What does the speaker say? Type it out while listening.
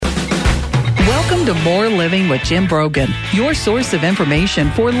Welcome to More Living with Jim Brogan, your source of information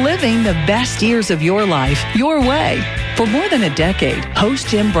for living the best years of your life your way. For more than a decade, host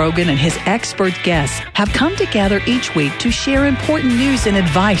Jim Brogan and his expert guests have come together each week to share important news and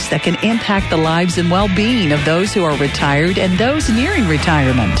advice that can impact the lives and well-being of those who are retired and those nearing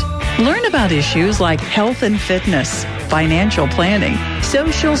retirement. Learn about issues like health and fitness, financial planning,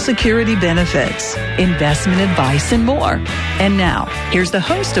 Social Security benefits, investment advice, and more. And now, here's the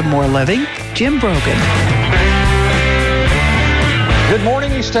host of More Living, Jim Brogan. Good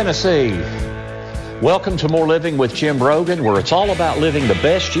morning, East Tennessee. Welcome to More Living with Jim Brogan, where it's all about living the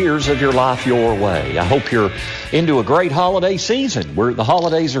best years of your life your way. I hope you're into a great holiday season where the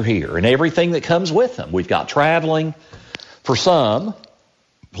holidays are here and everything that comes with them. We've got traveling for some.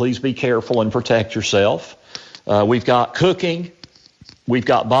 Please be careful and protect yourself. We've got cooking. We've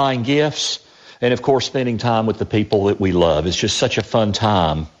got buying gifts. And, of course, spending time with the people that we love. It's just such a fun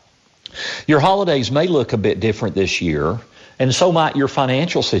time. Your holidays may look a bit different this year, and so might your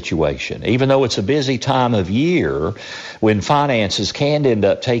financial situation. Even though it's a busy time of year when finances can end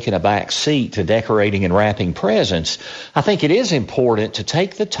up taking a back seat to decorating and wrapping presents, I think it is important to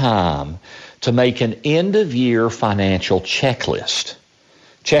take the time to make an end-of-year financial checklist.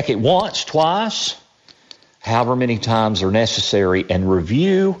 Check it once, twice, however many times are necessary, and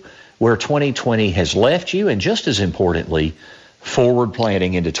review where 2020 has left you, and just as importantly, forward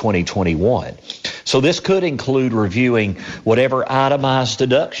planning into 2021. So this could include reviewing whatever itemized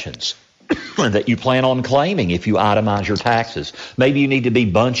deductions that you plan on claiming if you itemize your taxes. Maybe you need to be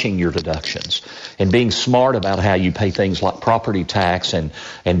bunching your deductions and being smart about how you pay things like property tax and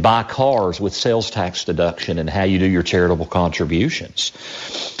buy cars with sales tax deduction and how you do your charitable contributions.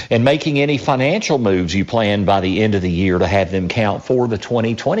 And making any financial moves you plan by the end of the year to have them count for the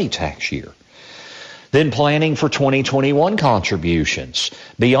 2020 tax year. Then planning for 2021 contributions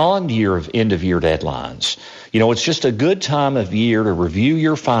beyond your end-of-year deadlines. You know, it's just a good time of year to review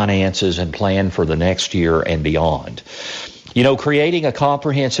your finances and plan for the next year and beyond. You know, creating a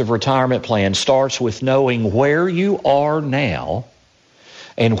comprehensive retirement plan starts with knowing where you are now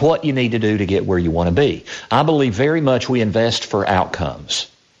and what you need to do to get where you want to be. I believe very much we invest for outcomes.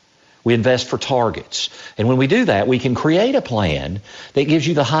 We invest for targets. And when we do that, we can create a plan that gives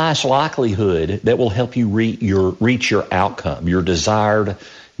you the highest likelihood that will help you reach your outcome, your desired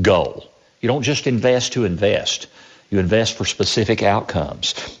goal. You don't just invest to invest. You invest for specific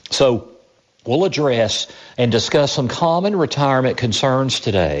outcomes. So we'll address and discuss some common retirement concerns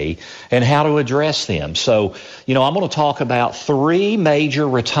today and how to address them. So, you know, I'm going to talk about 3 major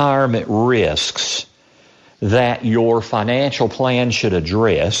retirement risks that your financial plan should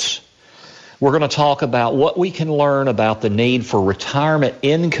address. We're going to talk about what we can learn about the need for retirement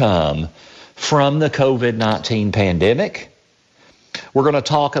income from the COVID-19 pandemic. We're going to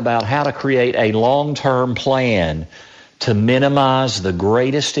talk about how to create a long-term plan to minimize the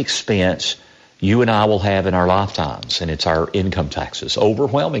greatest expense you and I will have in our lifetimes, and it's our income taxes.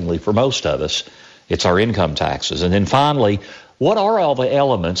 Overwhelmingly, for most of us, it's our income taxes. And then finally, what are all the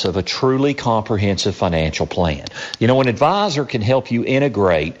elements of a truly comprehensive financial plan? You know, an advisor can help you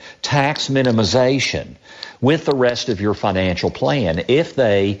integrate tax minimization with the rest of your financial plan if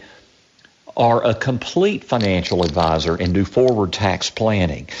they are a complete financial advisor and do forward tax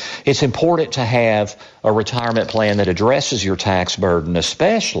planning. It's important to have a retirement plan that addresses your tax burden,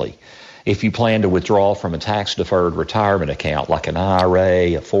 especially if you plan to withdraw from a tax-deferred retirement account like an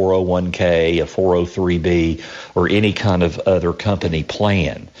IRA, a 401k, a 403b, or any kind of other company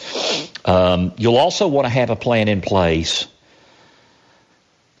plan. You'll also want to have a plan in place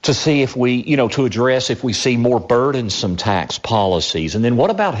to see if to address if we see more burdensome tax policies. And then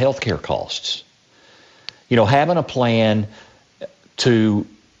what about healthcare costs? You know, having a plan to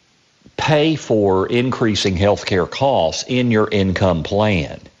pay for increasing healthcare costs in your income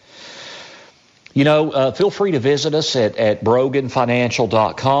plan. You know, feel free to visit us at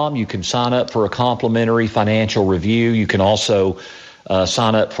broganfinancial.com. You can sign up for a complimentary financial review. You can also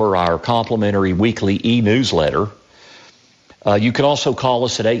sign up for our complimentary weekly e-newsletter. You can also call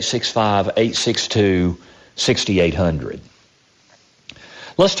us at 865-862-6800.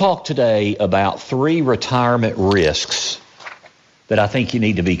 Let's talk today about 3 retirement risks that I think you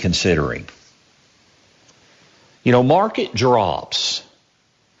need to be considering. You know, market drops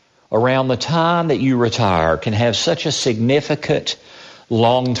around the time that you retire can have such a significant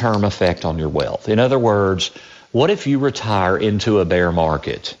long-term effect on your wealth. In other words, what if you retire into a bear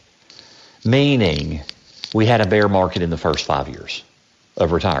market? Meaning, we had a bear market in the first 5 years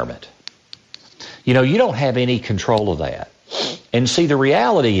of retirement. You know, you don't have any control of that. And see, the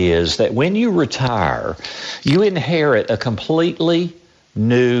reality is that when you retire, you inherit a completely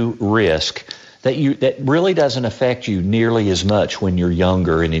new risk that really doesn't affect you nearly as much when you're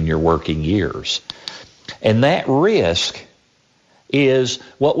younger and in your working years. And that risk is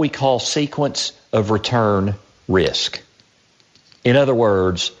what we call sequence of return risk. In other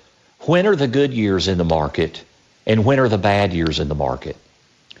words, when are the good years in the market and when are the bad years in the market?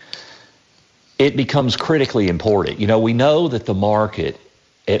 It becomes critically important. We know that the market,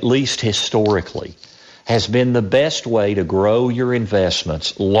 at least historically, has been the best way to grow your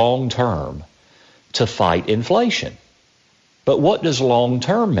investments long term to fight inflation. But what does long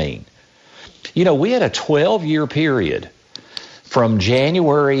term mean? We had a 12-year period from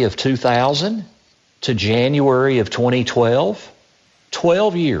January of 2000 to January of 2012,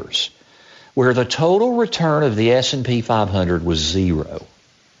 12 years, where the total return of the S&P 500 was zero.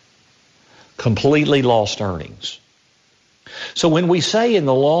 Completely lost earnings. So when we say in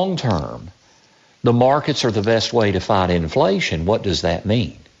the long term, the markets are the best way to fight inflation, what does that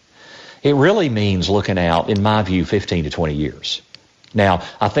mean? It really means looking out, in my view, 15 to 20 years. Now,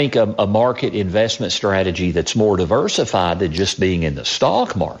 I think a market investment strategy that's more diversified than just being in the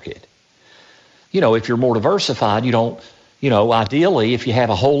stock market, if you're more diversified, you don't, ideally, if you have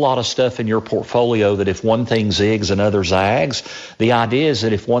a whole lot of stuff in your portfolio that if one thing zigs, another zags, the idea is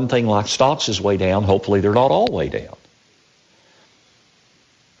that if one thing like stocks is way down, hopefully they're not all way down.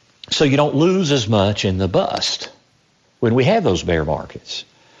 So you don't lose as much in the bust when we have those bear markets.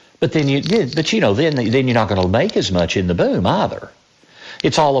 But then then you're not going to make as much in the boom either.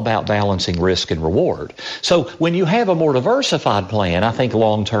 It's all about balancing risk and reward. So when you have a more diversified plan, I think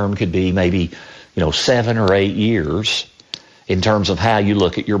long term could be maybe, 7 or 8 years in terms of how you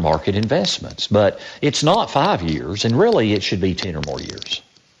look at your market investments. But it's not 5 years, and really it should be 10 or more years.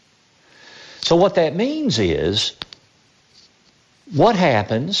 So what that means is, what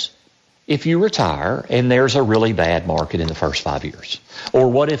happens if you retire and there's a really bad market in the first 5 years?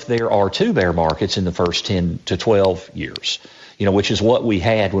 Or what if there are 2 bear markets in the first 10 to 12 years? Which is what we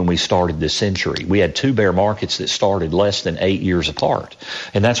had when we started this century. We had 2 bear markets that started less than 8 years apart.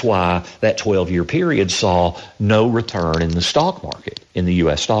 And that's why that 12-year period saw no return in the stock market, in the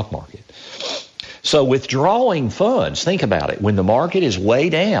U.S. stock market. So withdrawing funds, think about it. When the market is way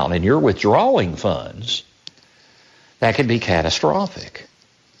down and you're withdrawing funds, that can be catastrophic.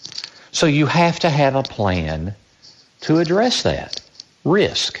 So you have to have a plan to address that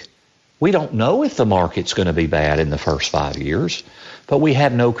risk. We don't know if the market's going to be bad in the first 5 years, but we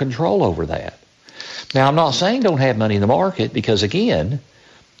have no control over that. Now, I'm not saying don't have money in the market because, again,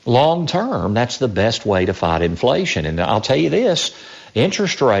 long term, that's the best way to fight inflation. And I'll tell you this,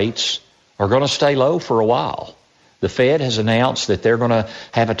 interest rates are going to stay low for a while. The Fed has announced that they're going to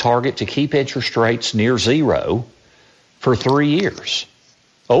have a target to keep interest rates near zero for 3 years,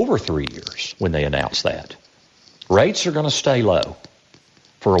 over 3 years when they announce that. Rates are going to stay low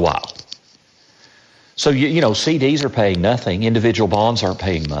for a while. So, CDs are paying nothing. Individual bonds aren't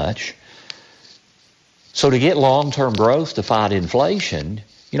paying much. So to get long-term growth to fight inflation,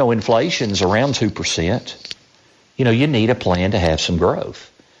 inflation's around 2%. You need a plan to have some growth.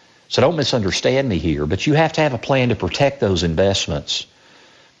 So don't misunderstand me here, but you have to have a plan to protect those investments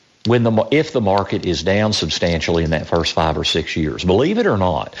if the market is down substantially in that first 5 or 6 years. Believe it or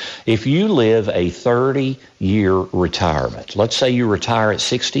not, if you live a 30-year retirement, let's say you retire at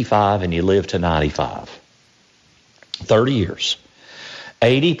 65 and you live to 95, 30 years,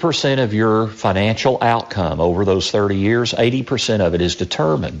 80% of your financial outcome over those 30 years, 80% of it is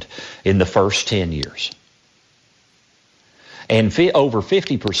determined in the first 10 years. And over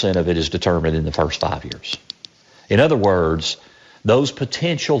 50% of it is determined in the first 5 years. In other words, those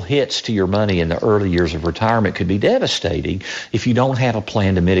potential hits to your money in the early years of retirement could be devastating if you don't have a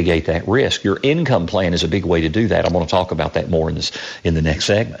plan to mitigate that risk. Your income plan is a big way to do that. I'm going to talk about that more in the next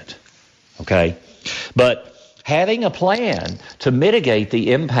segment. Okay? But having a plan to mitigate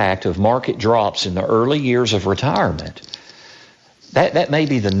the impact of market drops in the early years of retirement, that may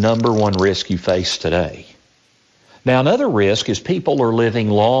be the number one risk you face today. Now, another risk is people are living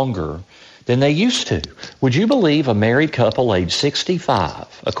longer than they used to. Would you believe a married couple age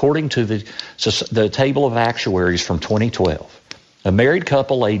 65, according to the table of actuaries from 2012, a married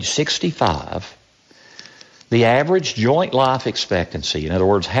couple age 65, the average joint life expectancy, in other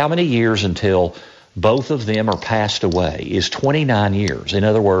words, how many years until both of them are passed away, is 29 years. In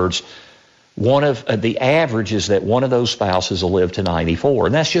other words, the average is that one of those spouses will live to 94,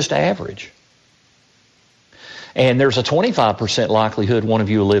 and that's just average. And there's a 25% likelihood one of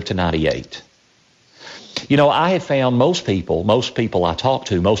you will live to 98. I have found most people I talk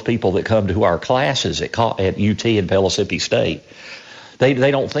to, most people that come to our classes at UT and Pellissippi State,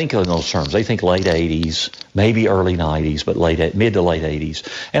 They don't think in those terms. They think late 80s, maybe early 90s, but mid to late 80s.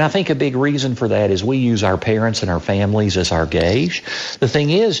 And I think a big reason for that is we use our parents and our families as our gauge. The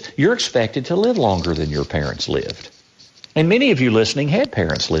thing is, you're expected to live longer than your parents lived. And many of you listening had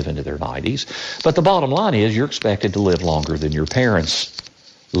parents live into their 90s. But the bottom line is you're expected to live longer than your parents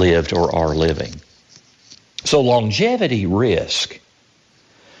lived or are living. So longevity risk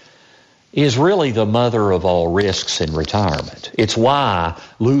is really the mother of all risks in retirement. It's why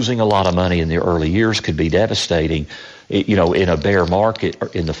losing a lot of money in the early years could be devastating, in a bear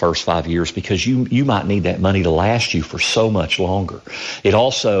market in the first 5 years, because you might need that money to last you for so much longer. It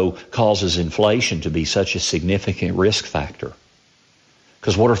also causes inflation to be such a significant risk factor.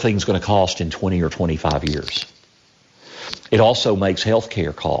 Because what are things going to cost in 20 or 25 years? It also makes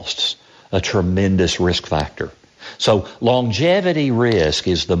healthcare costs a tremendous risk factor. So longevity risk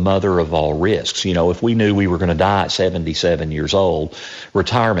is the mother of all risks. If we knew we were going to die at 77 years old,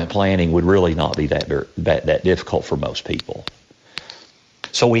 retirement planning would really not be that difficult for most people.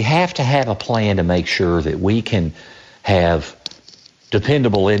 So we have to have a plan to make sure that we can have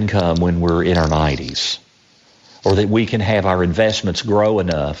dependable income when we're in our 90s, or that we can have our investments grow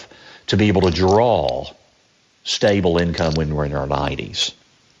enough to be able to draw stable income when we're in our 90s.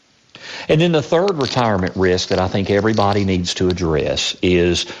 And then the third retirement risk that I think everybody needs to address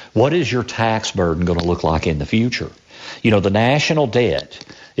is, what is your tax burden going to look like in the future? The national debt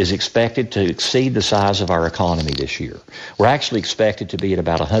is expected to exceed the size of our economy this year. We're actually expected to be at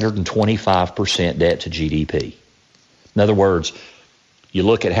about 125% debt to GDP. In other words, you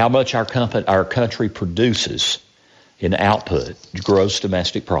look at how much our country produces in output, gross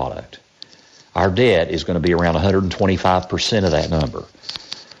domestic product. Our debt is going to be around 125% of that number.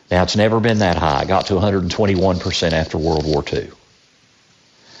 Now, it's never been that high. It got to 121% after World War II.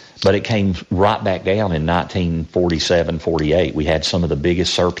 But it came right back down in 1947-48. We had some of the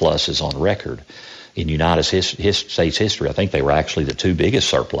biggest surpluses on record in United States history. I think they were actually the two biggest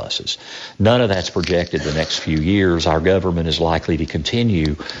surpluses. None of that's projected the next few years. Our government is likely to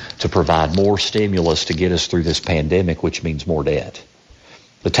continue to provide more stimulus to get us through this pandemic, which means more debt.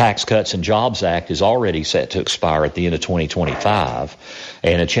 The Tax Cuts and Jobs Act is already set to expire at the end of 2025,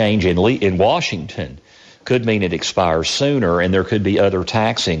 and a change in Washington could mean it expires sooner, and there could be other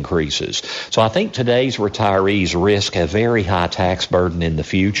tax increases. So I think today's retirees risk a very high tax burden in the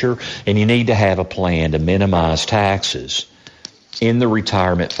future, and you need to have a plan to minimize taxes in the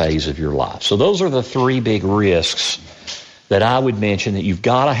retirement phase of your life. So those are the three big risks that I would mention that you've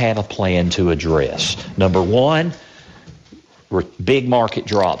got to have a plan to address. Number one, big market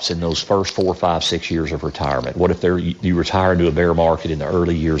drops in those first 4, 5, 6 years of retirement. What if you retire into a bear market in the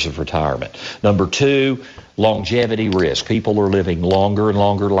early years of retirement? Number two, longevity risk. People are living longer and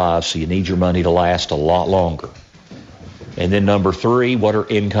longer lives, so you need your money to last a lot longer. And then number three, what are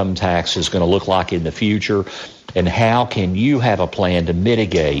income taxes going to look like in the future, and how can you have a plan to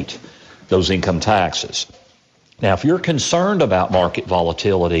mitigate those income taxes? Now, if you're concerned about market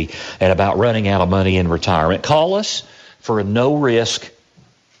volatility and about running out of money in retirement, call us for a no-risk,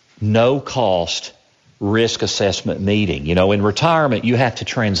 no-cost risk assessment meeting. In retirement, you have to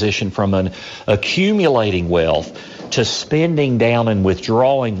transition from an accumulating wealth to spending down and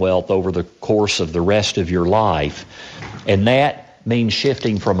withdrawing wealth over the course of the rest of your life. And that means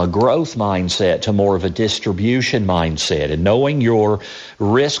shifting from a growth mindset to more of a distribution mindset, and knowing your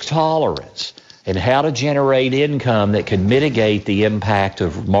risk tolerance and how to generate income that can mitigate the impact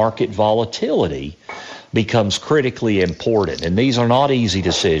of market volatility becomes critically important. And these are not easy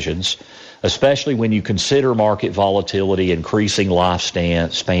decisions, especially when you consider market volatility, increasing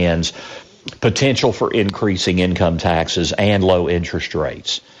lifespans, potential for increasing income taxes, and low interest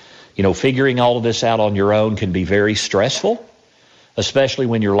rates. Figuring all of this out on your own can be very stressful, especially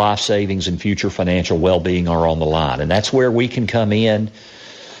when your life savings and future financial well-being are on the line. And that's where we can come in.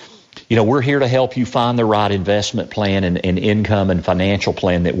 We're here to help you find the right investment plan and income and financial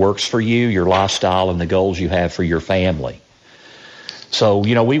plan that works for you, your lifestyle, and the goals you have for your family. So,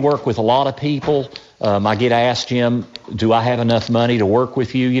 we work with a lot of people. I get asked, Jim, do I have enough money to work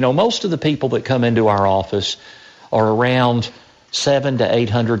with you? Most of the people that come into our office are around $700,000 to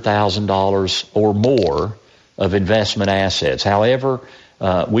 $800,000 or more of investment assets. However,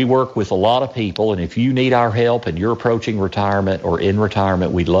 we work with a lot of people, and if you need our help and you're approaching retirement or in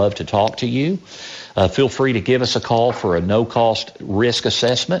retirement, we'd love to talk to you. Feel free to give us a call for a no-cost risk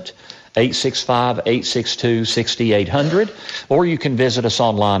assessment, 865-862-6800, or you can visit us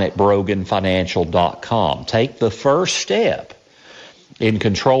online at broganfinancial.com. Take the first step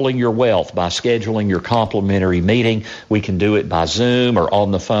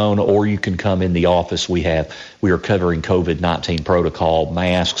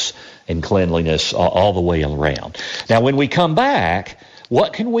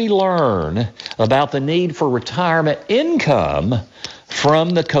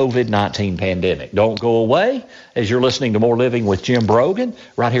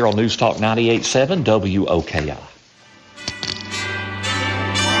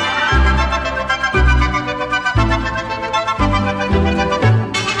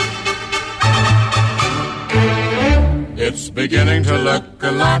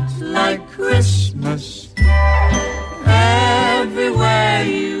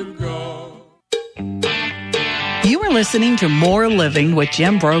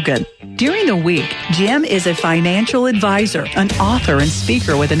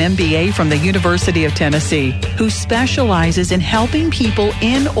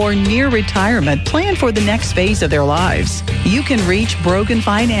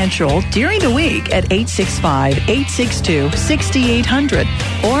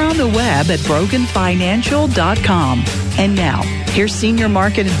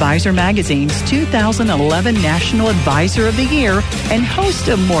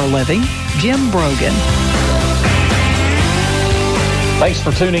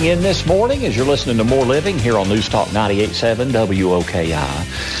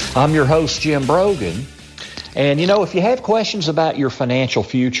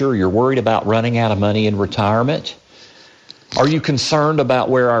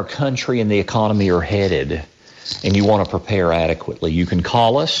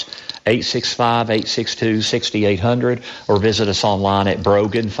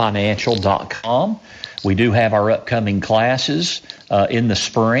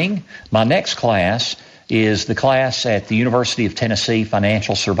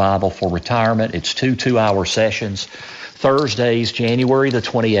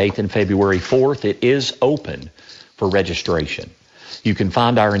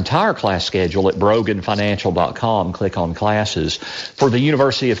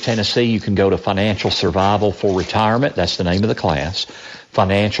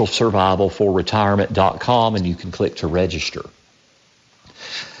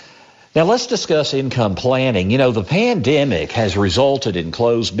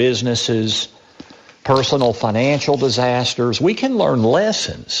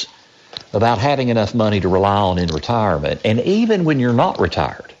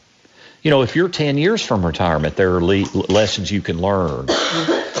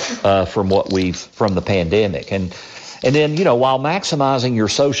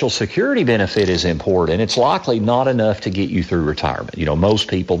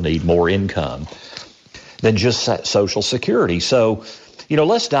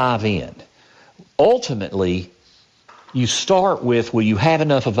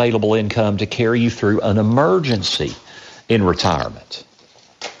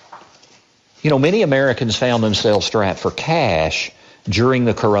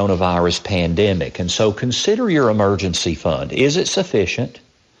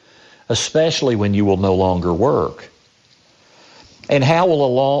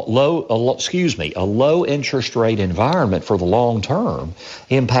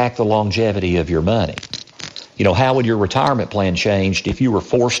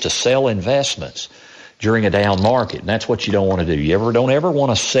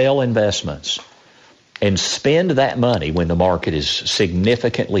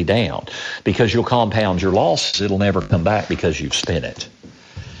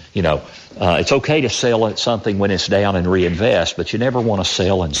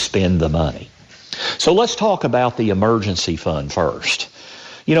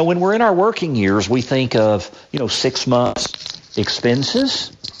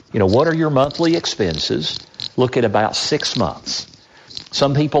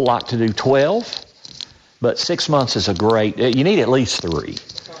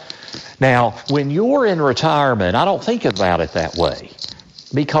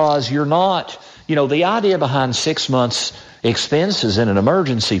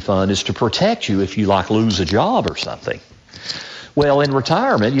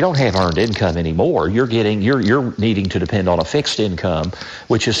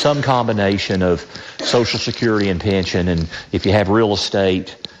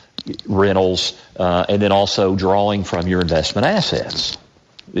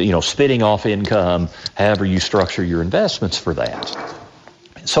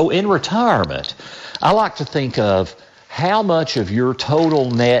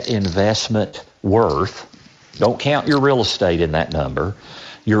Don't count your real estate in that number.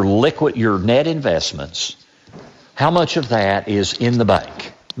 Your net investments, how much of that is in the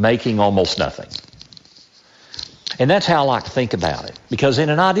bank, making almost nothing? And that's how I like to think about it. Because in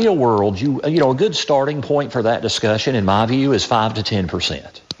an ideal world, a good starting point for that discussion, in my view, is 5 to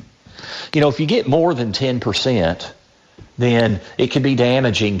 10%. If you get more than 10%, then it can be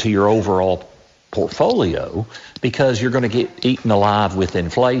damaging to your overall portfolio because you're going to get eaten alive with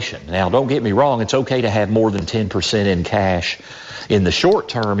inflation. Now, don't get me wrong, it's okay to have more than 10% in cash in the short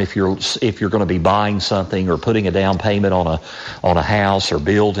term if you're going to be buying something or putting a down payment on a house or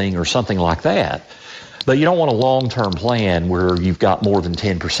building or something like that. But you don't want a long-term plan where you've got more than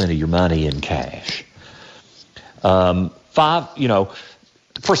 10% of your money in cash.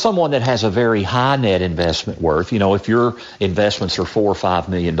 For someone that has a very high net investment worth, if your investments are $4 or $5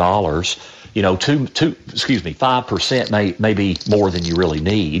 million, 5% may be more than you really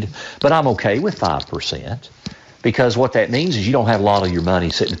need, but I'm okay with 5% because what that means is you don't have a lot of your money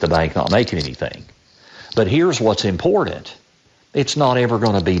sitting at the bank not making anything. But here's what's important. It's not ever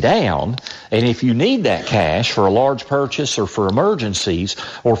going to be down, and if you need that cash for a large purchase or for emergencies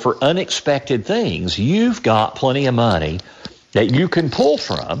or for unexpected things, you've got plenty of money that you can pull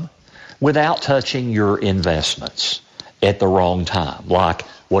from without touching your investments at the wrong time. Like,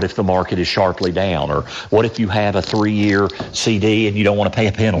 what if the market is sharply down? Or what if you have a 3-year CD and you don't want to pay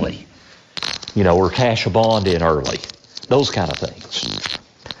a penalty? Or cash a bond in early. Those kind of things.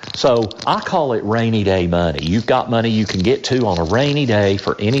 So I call it rainy day money. You've got money you can get to on a rainy day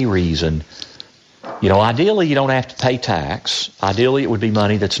for any reason. Ideally you don't have to pay tax. Ideally it would be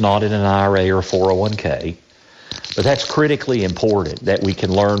money that's not in an IRA or a 401k. But that's critically important that we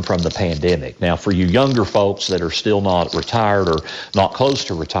can learn from the pandemic. Now, for you younger folks that are still not retired or not close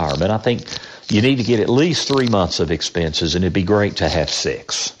to retirement, I think you need to get at least 3 months of expenses, and it'd be great to have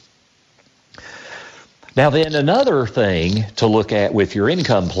 6. Now, then another thing to look at with your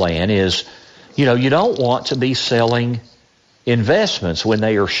income plan is, you don't want to be selling investments when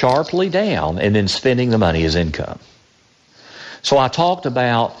they are sharply down and then spending the money as income. So I talked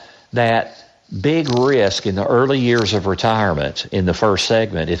about that big risk in the early years of retirement in the first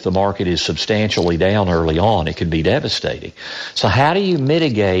segment. If the market is substantially down early on, it can be devastating. So how do you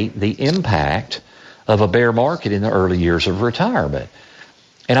mitigate the impact of a bear market in the early years of retirement?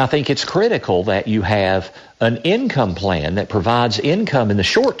 And I think it's critical that you have an income plan that provides income in the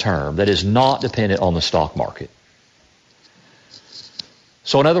short term that is not dependent on the stock market.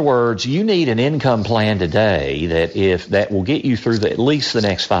 So in other words, you need an income plan today that will get you through at least the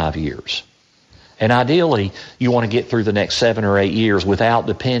next 5 years. And ideally, you want to get through the next 7 or 8 years without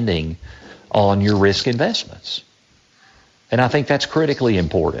depending on your risk investments. And I think that's critically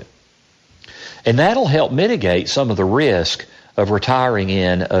important. And that'll help mitigate some of the risk of retiring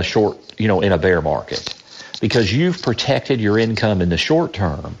in a bear market, because you've protected your income in the short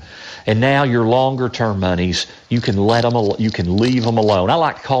term. And now your longer term monies, you can leave them alone. I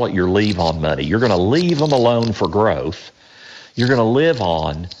like to call it your leave on money. You're going to leave them alone for growth. You're going to live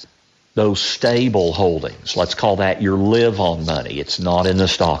on those stable holdings. Let's call that your live on money. It's not in the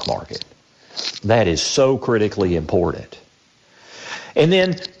stock market. That is so critically important. And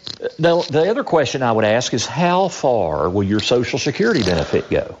then the other question I would ask is, how far will your Social Security benefit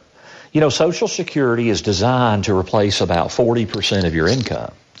go? Social Security is designed to replace about 40% of your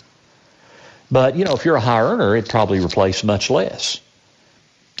income. But, if you're a high earner, it'd probably replace much less.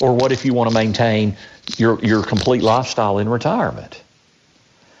 Or what if you want to maintain your complete lifestyle in retirement?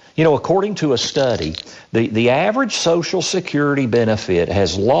 According to a study, the average Social Security benefit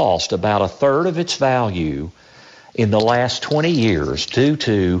has lost about a third of its value in the last 20 years due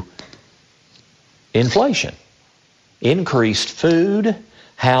to inflation, increased food,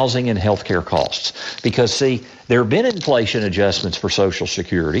 housing, and healthcare costs. Because, see, there have been inflation adjustments for Social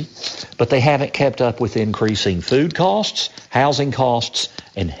Security, but they haven't kept up with increasing food costs, housing costs,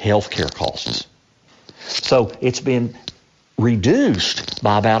 and healthcare costs. So it's been reduced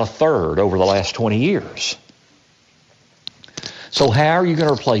by about a third over the last 20 years. So how are you going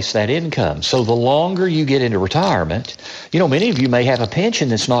to replace that income? So the longer you get into retirement, many of you may have a pension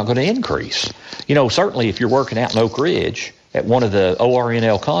that's not going to increase. Certainly if you're working out in Oak Ridge at one of the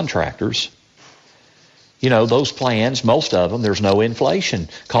ORNL contractors, those plans, most of them, there's no inflation,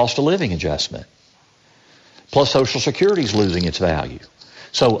 cost of living adjustment. Plus Social Security is losing its value.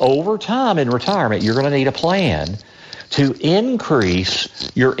 So over time in retirement, you're going to need a plan to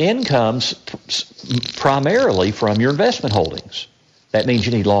increase your incomes primarily from your investment holdings. That means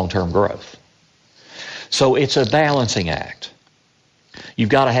you need long-term growth. So it's a balancing act. You've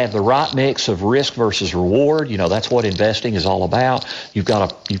got to have the right mix of risk versus reward. You know, that's what investing is all about. You've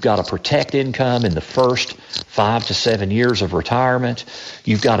got to protect income in the first 5 to 7 years of retirement.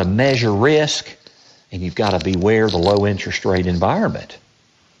 You've got to measure risk, and you've got to beware the low interest rate environment.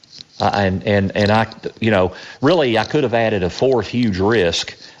 And I, you know, really I could have added a fourth huge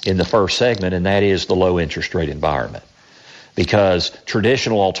risk in the first segment, and that is the low interest rate environment. Because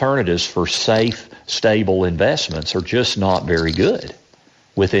traditional alternatives for safe, stable investments are just not very good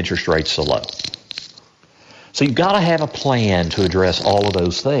with interest rates so low. So you've got to have a plan to address all of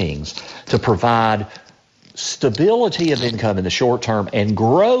those things to provide stability of income in the short term and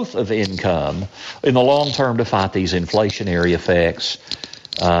growth of income in the long term to fight these inflationary effects,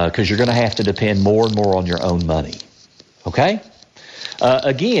 because you're going to have to depend more and more on your own money. Okay?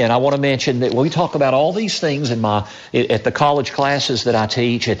 Again, I want to mention that we talk about all these things at the college classes that I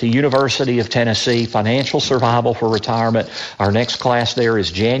teach at the University of Tennessee, Financial Survival for Retirement. Our next class there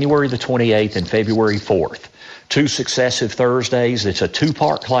is January the 28th and February 4th. 2 successive Thursdays. It's a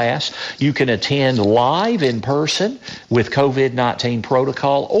 2-part class. You can attend live in person with COVID-19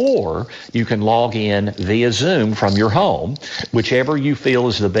 protocol, or you can log in via Zoom from your home, whichever you feel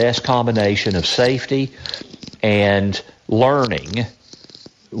is the best combination of safety and learning.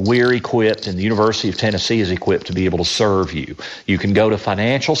 We're equipped, and the University of Tennessee is equipped to be able to serve you. You can go to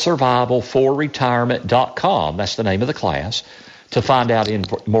financialsurvivalforretirement.com. That's the name of the class, to find out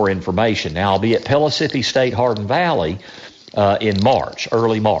more information. Now, I'll be at Pellissippi State Hardin Valley in March,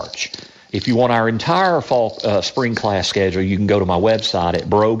 early March. If you want our entire fall spring class schedule, you can go to my website at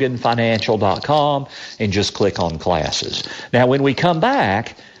broganfinancial.com and just click on classes. Now, when we come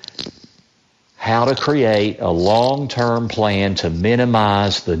back, how to create a long-term plan to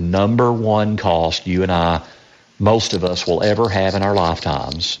minimize the number one cost you and I, most of us, will ever have in our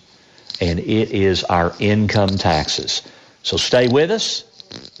lifetimes, and it is our income taxes. So stay with us.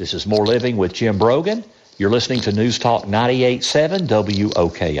 This is More Living with Jim Brogan. You're listening to News Talk 98.7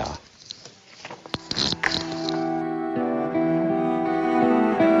 WOKI.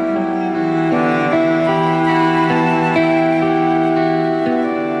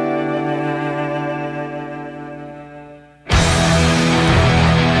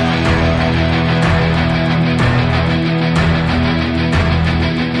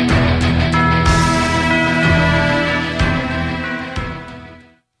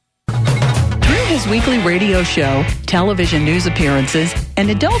 Weekly radio show, television news appearances, and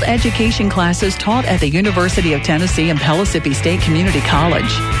adult education classes taught at the University of Tennessee and Pellissippi State Community College.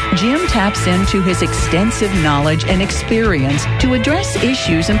 Jim taps into his extensive knowledge and experience to address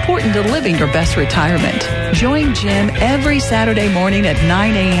issues important to living your best retirement. Join Jim every Saturday morning at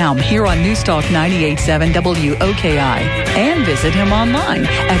 9 a.m. here on News Talk 98.7 WOKI, and visit him online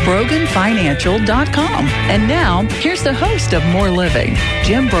at broganfinancial.com. And now, here's the host of More Living,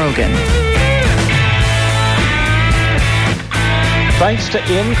 Jim Brogan. Thanks to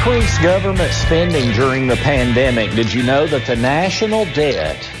increased government spending during the pandemic, did you know that the national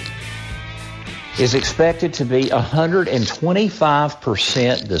debt is expected to be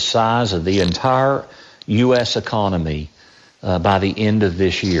 125% the size of the entire U.S. economy by the end of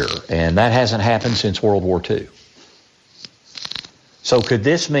this year? And that hasn't happened since World War II. So could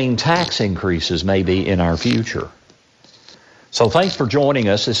this mean tax increases maybe in our future? So thanks for joining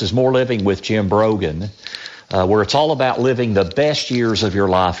us. This is More Living with Jim Brogan, where it's all about living the best years of your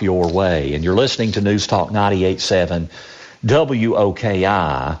life your way. And you're listening to News Talk 98.7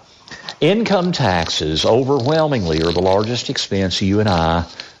 WOKI. Income taxes overwhelmingly are the largest expense you and I,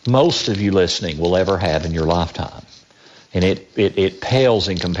 most of you listening, will ever have in your lifetime. And it pales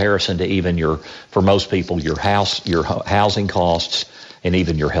in comparison to even for most people, your housing costs and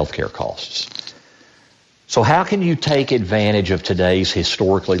even your health care costs. So how can you take advantage of today's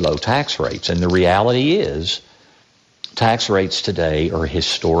historically low tax rates? And the reality is, tax rates today are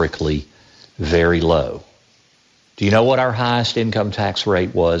historically very low. Do you know what our highest income tax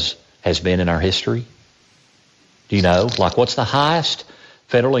rate has been in our history? Do you know? Like, what's the highest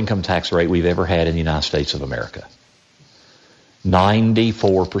federal income tax rate we've ever had in the United States of America?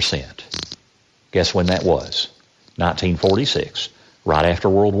 94%. Guess when that was? 1946. Right after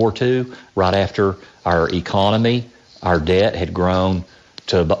World War II, right after our economy, our debt had grown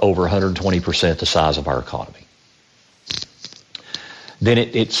to over 120% the size of our economy. Then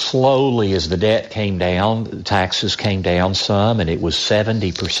it slowly, as the debt came down, the taxes came down some, and it was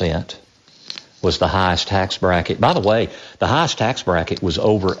 70% was the highest tax bracket. By the way, the highest tax bracket was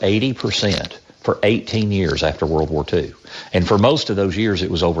over 80% for 18 years after World War II. And for most of those years,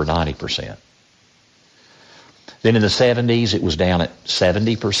 it was over 90%. Then in the 70s, it was down at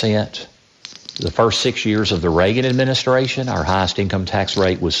 70%. The first 6 years of the Reagan administration, our highest income tax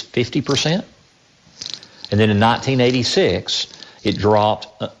rate was 50%. And then in 1986, it dropped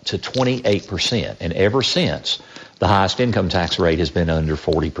to 28%. And ever since, the highest income tax rate has been under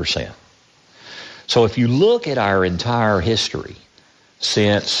 40%. So if you look at our entire history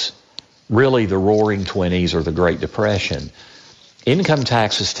since really the Roaring '20s or the Great Depression, income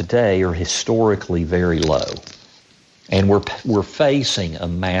taxes today are historically very low. And we're facing a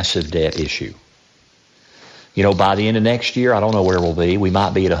massive debt issue. You know, by the end of next year, I don't know where we'll be. We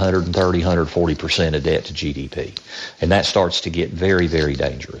might be at 130, 140% of debt to GDP. And that starts to get very, very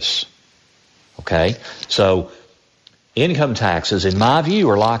dangerous. Okay? So income taxes, in my view,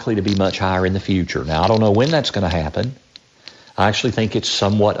 are likely to be much higher in the future. Now, I don't know when that's going to happen. I actually think it's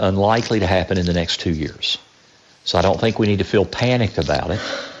somewhat unlikely to happen in the next 2 years. So I don't think we need to feel panicked about it.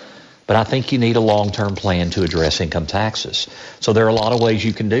 But I think you need a long-term plan to address income taxes. So there are a lot of ways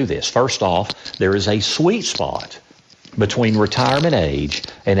you can do this. First off, there is a sweet spot between retirement age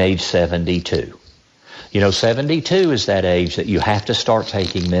and age 72. You know, 72 is that age that you have to start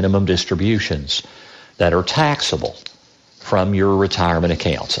taking minimum distributions that are taxable from your retirement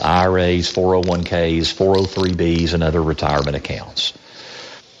accounts, IRAs, 401ks, 403bs, and other retirement accounts.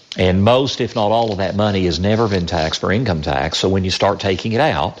 And most, if not all of that money has never been taxed for income tax. So when you start taking it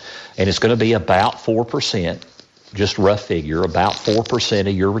out, and it's going to be about 4%, just rough figure, about 4%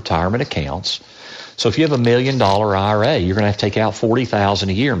 of your retirement accounts. So if you have $1 million IRA, you're going to have to take out $40,000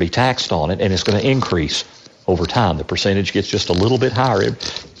 a year and be taxed on it, and it's going to increase over time. The percentage gets just a little bit higher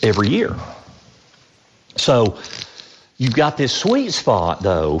every year. So you've got this sweet spot,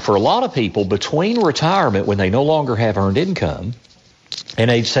 though, for a lot of people between retirement when they no longer have earned income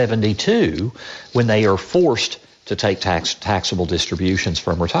and age 72 when they are forced to take taxable distributions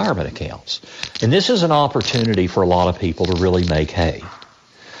from retirement accounts. And this is an opportunity for a lot of people to really make hay.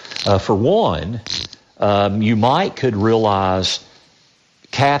 For one, you could realize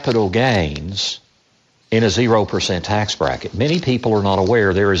capital gains in a 0% tax bracket. Many people are not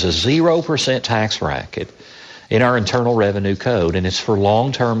aware there is a 0% tax bracket in our Internal Revenue Code, and it's for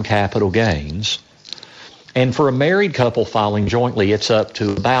long-term capital gains. And for a married couple filing jointly, it's up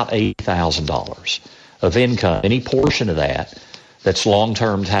to about $80,000 of income. Any portion of that that's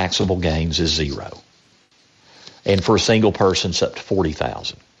long-term taxable gains is zero. And for a single person, it's up to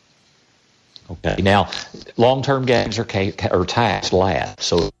 $40,000. Okay. Now, long-term gains are taxed last.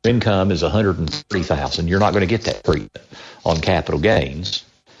 So if income is $130,000, you're not going to get that treatment on capital gains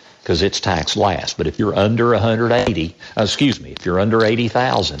because it's taxed last. But if you're under if you're under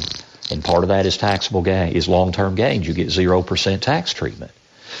 $80,000, and part of that is taxable gain, is long-term gains, you get 0% tax treatment.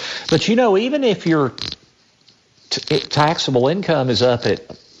 But you know, even if your taxable income is up at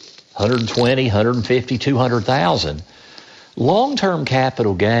 120, 150, 200,000, long-term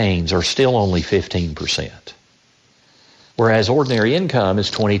capital gains are still only 15%, whereas ordinary income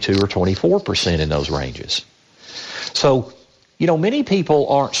is 22 or 24% in those ranges. So, you know, many people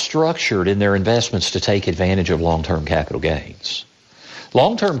aren't structured in their investments to take advantage of long-term capital gains.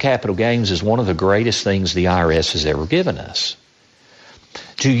 Long-term capital gains is one of the greatest things the IRS has ever given us.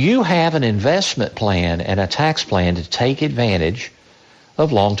 Do you have an investment plan and a tax plan to take advantage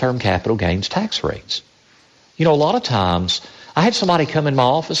of long-term capital gains tax rates? You know, a lot of times, I had somebody come in my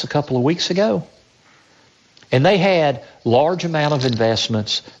office a couple of weeks ago, and they had large amount of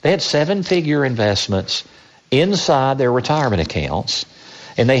investments. They had 7-figure investments inside their retirement accounts,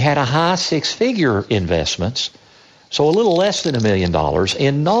 and they had a high 6-figure investments, so a little less than $1 million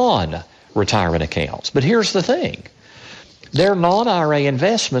in non-retirement accounts. But here's the thing. Their non-IRA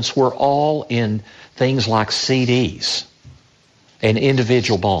investments were all in things like CDs and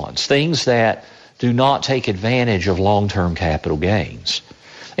individual bonds, things that do not take advantage of long-term capital gains.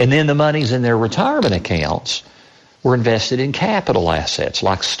 And then the monies in their retirement accounts were invested in capital assets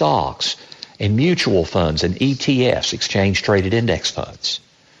like stocks and mutual funds and ETFs, exchange-traded index funds.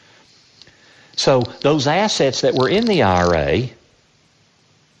 So those assets that were in the IRA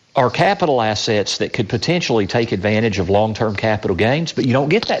are capital assets that could potentially take advantage of long-term capital gains, but you don't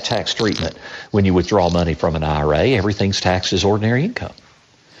get that tax treatment when you withdraw money from an IRA. Everything's taxed as ordinary income.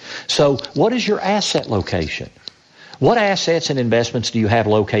 So what is your asset location? What assets and investments do you have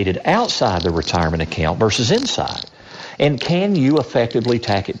located outside the retirement account versus inside? And can you effectively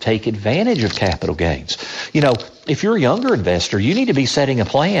take advantage of capital gains? You know, if you're a younger investor, you need to be setting a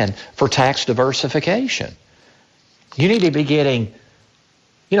plan for tax diversification. You need to be getting,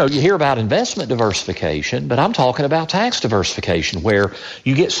 you know, you hear about investment diversification, but I'm talking about tax diversification where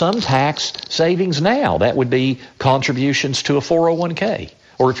you get some tax savings now. That would be contributions to a 401k,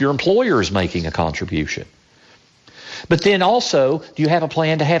 or if your employer is making a contribution. But then also, do you have a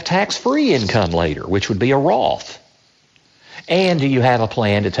plan to have tax-free income later, which would be a Roth? And do you have a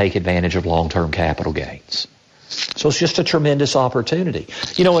plan to take advantage of long-term capital gains? So it's just a tremendous opportunity.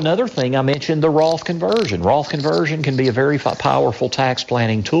 You know, another thing I mentioned, the Roth conversion. Roth conversion can be a very powerful tax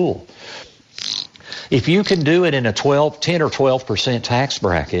planning tool. If you can do it in a 10 or 12% tax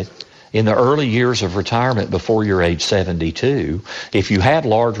bracket in the early years of retirement before you're age 72, if you have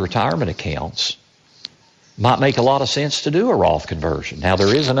large retirement accounts, might make a lot of sense to do a Roth conversion. Now,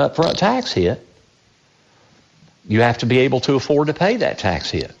 there is an upfront tax hit. You have to be able to afford to pay that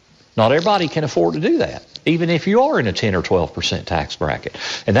tax hit. Not everybody can afford to do that, even if you are in a 10 or 12% tax bracket.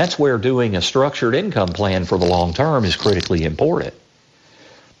 And that's where doing a structured income plan for the long term is critically important.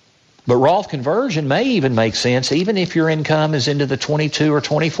 But Roth conversion may even make sense even if your income is into the 22 or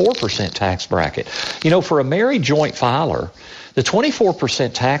 24% tax bracket. You know, for a married joint filer, the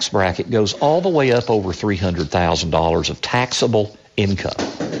 24% tax bracket goes all the way up over $300,000 of taxable income.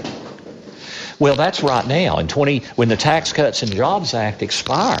 Well, that's right now. When the Tax Cuts and Jobs Act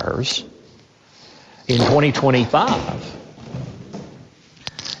expires in 2025,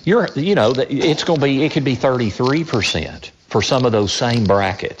 it could be 33% for some of those same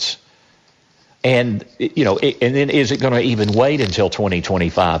brackets. And, and then is it going to even wait until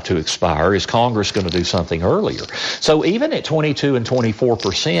 2025 to expire? Is Congress going to do something earlier? So even at 22 and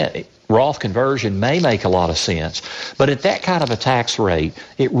 24%, Roth conversion may make a lot of sense. But at that kind of a tax rate,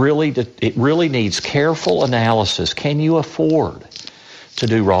 it really needs careful analysis. Can you afford to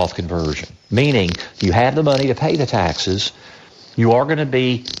do Roth conversion? Meaning you have the money to pay the taxes. You are going to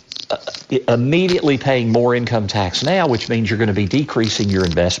be immediately paying more income tax now, which means you're going to be decreasing your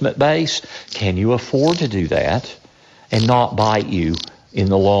investment base. Can you afford to do that and not bite you in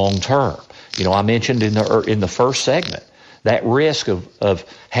the long term? You know, I mentioned in the first segment that risk of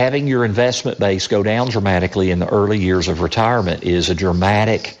having your investment base go down dramatically in the early years of retirement is a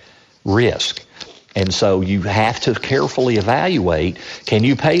dramatic risk. And so you have to carefully evaluate, can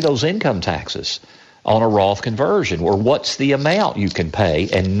you pay those income taxes on a Roth conversion, or what's the amount you can pay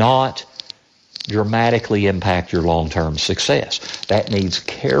and not dramatically impact your long-term success? That needs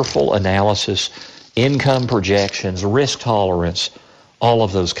careful analysis, income projections, risk tolerance, all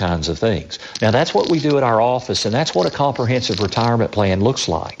of those kinds of things. Now, that's what we do at our office, and that's what a comprehensive retirement plan looks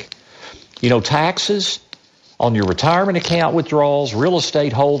like. You know, taxes on your retirement account withdrawals, real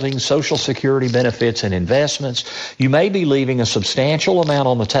estate holdings, Social Security benefits, and investments, you may be leaving a substantial amount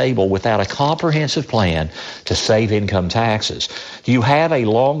on the table without a comprehensive plan to save income taxes. Do you have a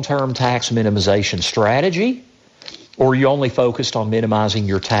long-term tax minimization strategy, or are you only focused on minimizing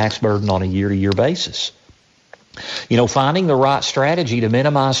your tax burden on a year-to-year basis? You know, finding the right strategy to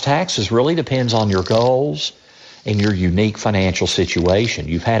minimize taxes really depends on your goals and your unique financial situation.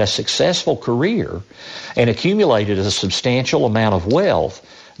 You've had a successful career and accumulated a substantial amount of wealth.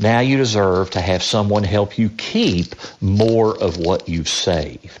 Now you deserve to have someone help you keep more of what you've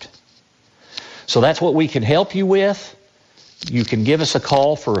saved. So that's what we can help you with. You can give us a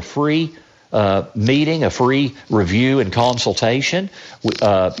call for a free meeting, a free review and consultation.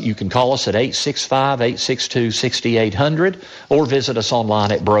 You can call us at 865-862-6800 or visit us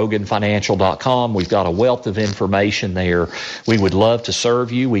online at broganfinancial.com. We've got a wealth of information there. We would love to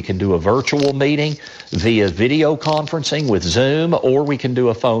serve you. We can do a virtual meeting via video conferencing with Zoom, or we can do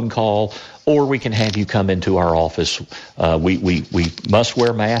a phone call, or we can have you come into our office. We must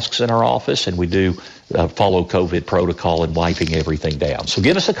wear masks in our office, and we do follow COVID protocol in wiping everything down. So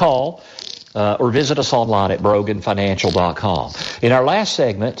give us a call. Or visit us online at broganfinancial.com. In our last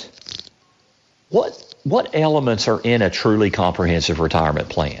segment, what elements are in a truly comprehensive retirement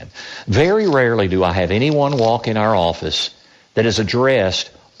plan? Very rarely do I have anyone walk in our office that has addressed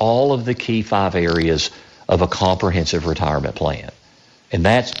all of the key 5 areas of a comprehensive retirement plan. And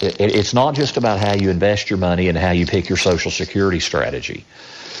it's not just about how you invest your money and how you pick your Social Security strategy.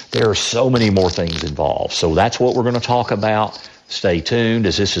 There are so many more things involved. So that's what we're going to talk about. Stay tuned,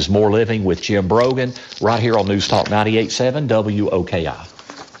 as this is More Living with Jim Brogan, right here on News Talk 98.7 WOKI.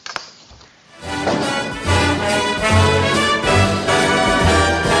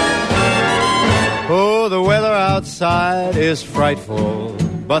 Oh, the weather outside is frightful,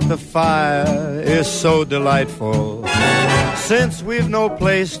 but the fire is so delightful. Since we've no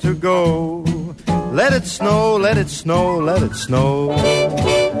place to go, let it snow, let it snow, let it snow.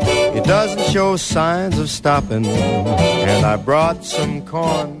 It doesn't show signs of stopping, and I brought some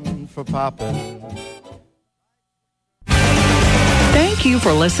corn for popping. Thank Thank you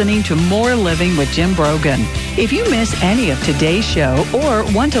for listening to More Living with Jim Brogan. If you miss any of today's show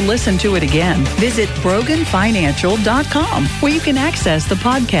or want to listen to it again, visit BroganFinancial.com, where you can access the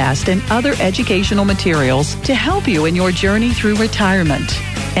podcast and other educational materials to help you in your journey through retirement.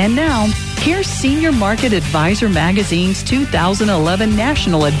 And now, here's Senior Market Advisor Magazine's 2011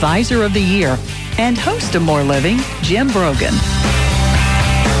 National Advisor of the Year and host of More Living, Jim Brogan.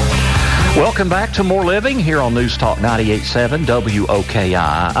 Welcome back to More Living here on News Talk 98.7 WOKI.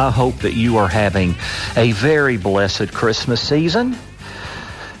 I hope that you are having a very blessed Christmas season.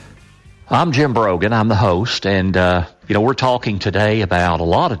 I'm Jim Brogan. I'm the host, and we're talking today about a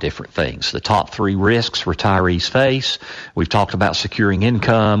lot of different things. The top 3 risks retirees face. We've talked about securing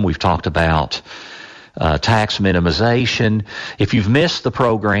income. We've talked about tax minimization. If you've missed the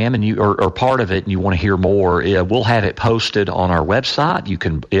program and you or part of it and you want to hear more, we'll have it posted on our website. You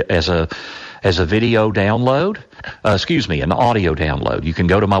can as a video download, an audio download. You can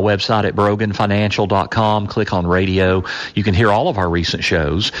go to my website at BroganFinancial.com, click on radio. You can hear all of our recent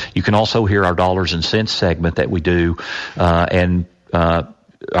shows. You can also hear our Dollars and Cents segment that we do, and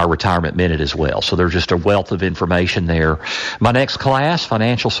our Retirement Minute as well. So there's just a wealth of information there. My next class,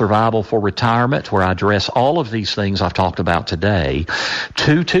 Financial Survival for Retirement, where I address all of these things I've talked about today.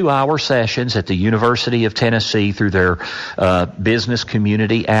 2 2-hour sessions at the University of Tennessee through their business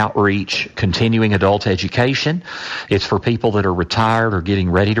community outreach, continuing adult education. It's for people that are retired or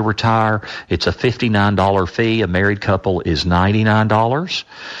getting ready to retire. It's a $59 fee. A married couple is $99.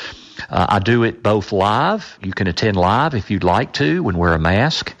 I do it both live. You can attend live if you'd like to and wear a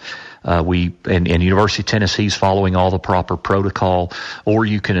mask. And University of Tennessee is following all the proper protocol, or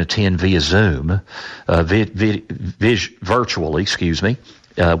you can attend via Zoom, virtually,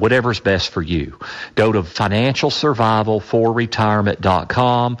 whatever's best for you. Go to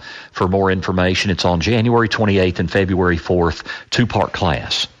financialsurvivalforretirement.com for more information. It's on January 28th and February 4th, 2-part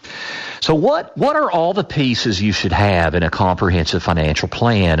class. So what are all the pieces you should have in a comprehensive financial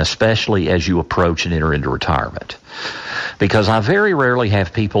plan, especially as you approach and enter into retirement? Because I very rarely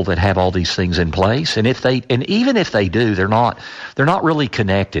have people that have all these things in place, and even if they do, they're not really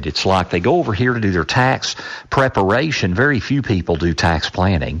connected. It's like they go over here to do their tax preparation. Very few people do tax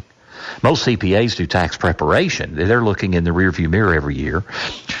planning. Most CPAs do tax preparation. They're looking in the rearview mirror every year.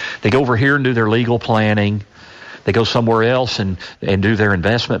 They go over here and do their legal planning. They go somewhere else and do their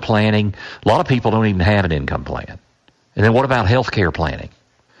investment planning. A lot of people don't even have an income plan. And then what about health care planning?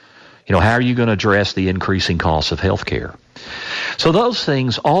 How are you going to address the increasing costs of health care? So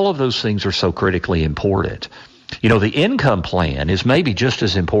all of those things are so critically important. The income plan is maybe just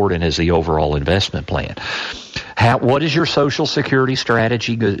as important as the overall investment plan. What is your Social Security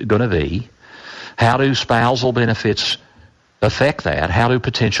strategy going to be? How do spousal benefits affect that? How do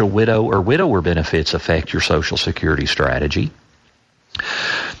potential widow or widower benefits affect your Social Security strategy?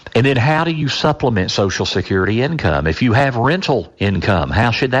 And then how do you supplement Social Security income? If you have rental income,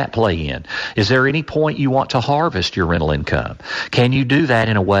 how should that play in? Is there any point you want to harvest your rental income? Can you do that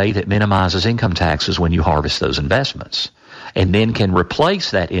in a way that minimizes income taxes when you harvest those investments? And then can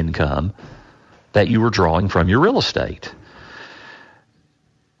replace that income that you were drawing from your real estate?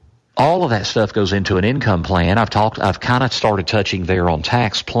 All of that stuff goes into an income plan. I've kind of started touching there on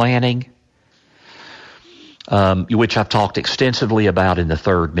tax planning, which I've talked extensively about in the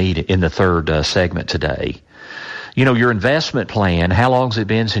third segment today. Your investment plan, how long has it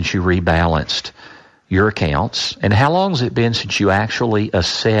been since you rebalanced your accounts? And how long has it been since you actually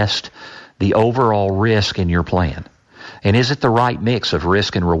assessed the overall risk in your plan? And is it the right mix of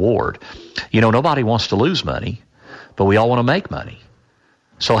risk and reward? Nobody wants to lose money, but we all want to make money.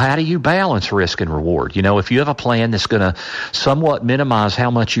 So how do you balance risk and reward? If you have a plan that's going to somewhat minimize how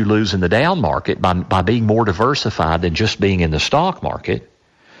much you lose in the down market by being more diversified than just being in the stock market,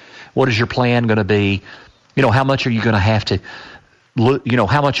 what is your plan going to be? How much are you going to have to,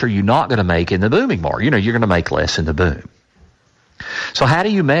 how much are you not going to make in the booming market? You're going to make less in the boom. So how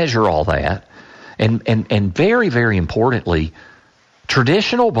do you measure all that? And very, very importantly,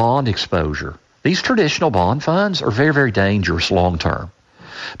 traditional bond exposure. These traditional bond funds are very, very dangerous long term,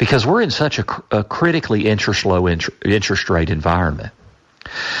 because we're in such a critically low interest rate environment.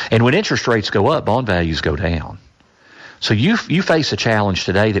 And when interest rates go up, bond values go down. So you face a challenge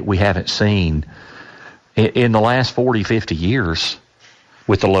today that we haven't seen in the last 40, 50 years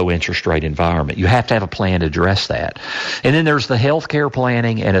with the low interest rate environment. You have to have a plan to address that. And then there's the healthcare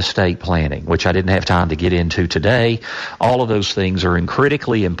planning and estate planning, which I didn't have time to get into today. All of those things are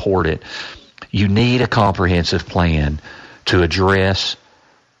critically important. You need a comprehensive plan to address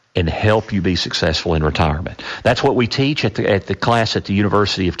and help you be successful in retirement. That's what we teach at the class at the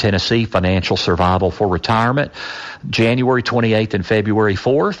University of Tennessee, Financial Survival for Retirement, January 28th and February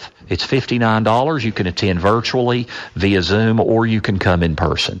 4th. It's $59. You can attend virtually via Zoom, or you can come in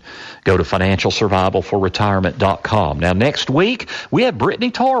person. Go to financialsurvivalforretirement.com. Now, next week, we have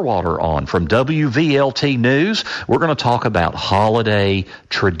Brittany Tarwater on from WVLT News. We're going to talk about holiday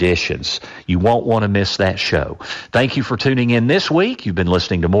traditions. You won't want to miss that show. Thank you for tuning in this week. You've been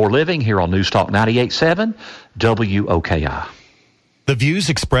listening to More Living here on News Talk 98.7 WOKI. The views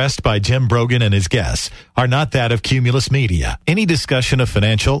expressed by Jim Brogan and his guests are not that of Cumulus Media. Any discussion of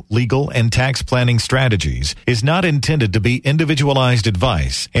financial, legal, and tax planning strategies is not intended to be individualized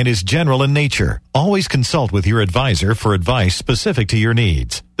advice and is general in nature. Always consult with your advisor for advice specific to your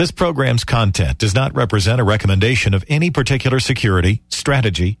needs. This program's content does not represent a recommendation of any particular security,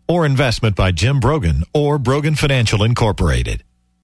 strategy, or investment by Jim Brogan or Brogan Financial Incorporated.